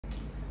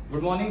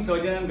Good morning,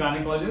 surgeon and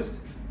gynecologist.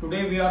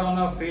 Today we are on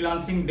a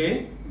freelancing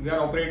day. We are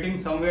operating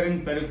somewhere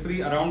in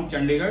periphery around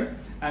Chandigarh,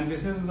 and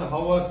this is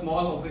how a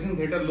small operation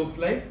theatre looks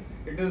like.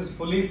 It is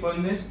fully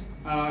furnished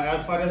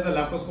as far as the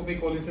laparoscopy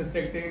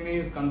cholecystectomy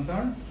is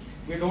concerned.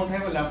 We don't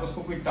have a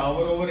laparoscopy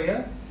tower over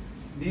here.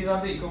 These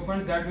are the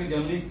equipment that we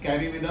generally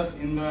carry with us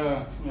in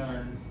the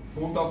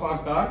boot of our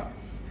car,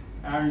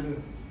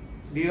 and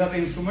these are the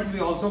instruments.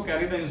 We also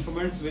carry the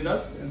instruments with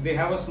us. They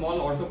have a small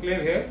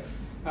autoclave here.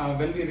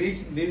 When we reach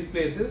these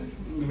places,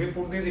 we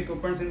put these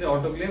equipments in the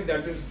autoclave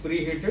that is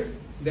preheated.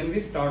 Then we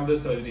start the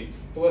surgery.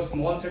 So a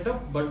small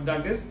setup, but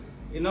that is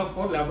enough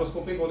for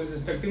laparoscopic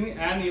cholecystectomy,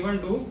 and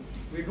even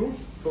we do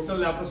total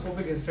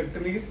laparoscopic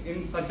hysterectomies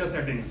in such a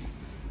settings.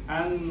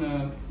 And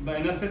the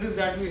anesthetists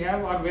that we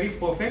have are very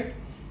perfect,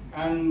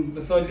 and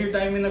the surgery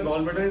time in the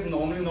gallbladder is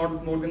normally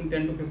not more than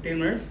 10 to 15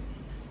 minutes.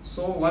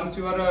 So once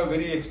you are a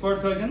very expert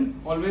surgeon,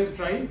 always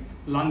try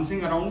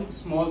lancing around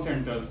small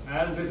centers,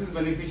 as this is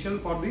beneficial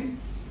for the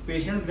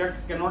patients that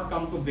cannot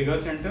come to bigger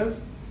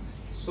centers.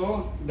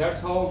 So that's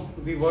how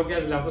we work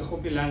as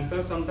Laparoscopy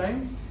Lancers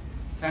sometimes.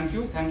 Thank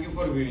you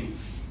for viewing.